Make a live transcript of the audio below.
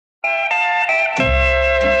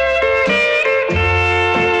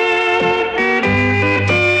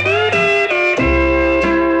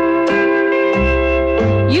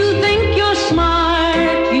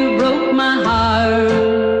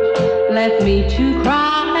me to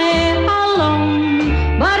cry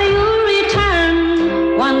alone, but you'll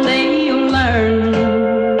return, one day you'll learn.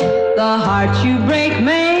 The heart you break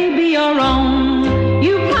may be your own.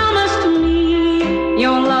 You promised me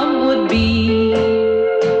your love would be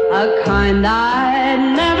a kind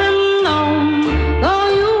I'd never known. Though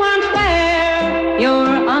you weren't fair,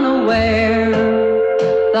 you're unaware.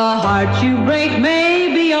 The heart you break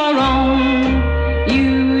may be your own.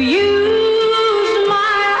 You used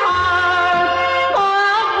my heart for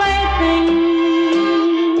a plaything.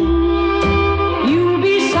 You'll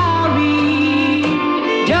be sorry,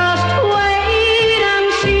 just wait and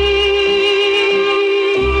see.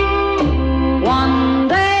 One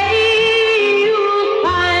day you'll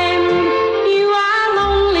find you are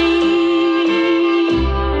lonely,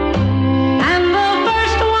 and the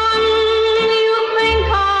first one you think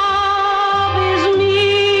of is me.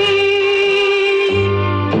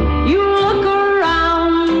 You look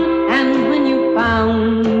around, and when you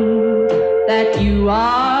found that you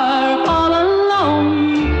are all alone,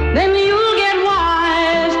 then you'll get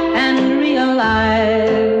wise and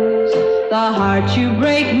realize the heart you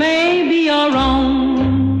break may be your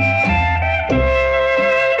own.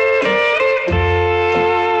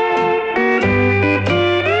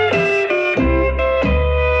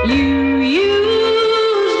 You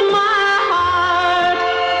used my heart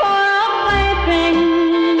for a plaything.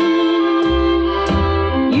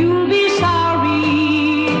 You'll be sorry,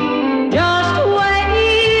 just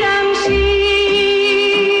wait and see.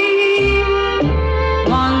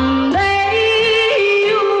 One day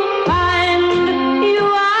you'll find you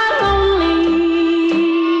are lonely,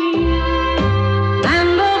 and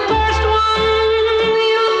the first one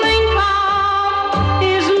you think of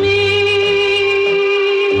is me.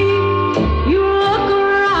 You look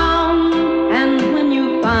around, and when you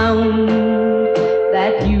found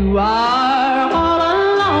that you are all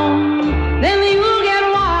alone, then you'll get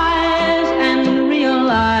wise and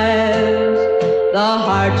realize the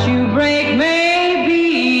heart you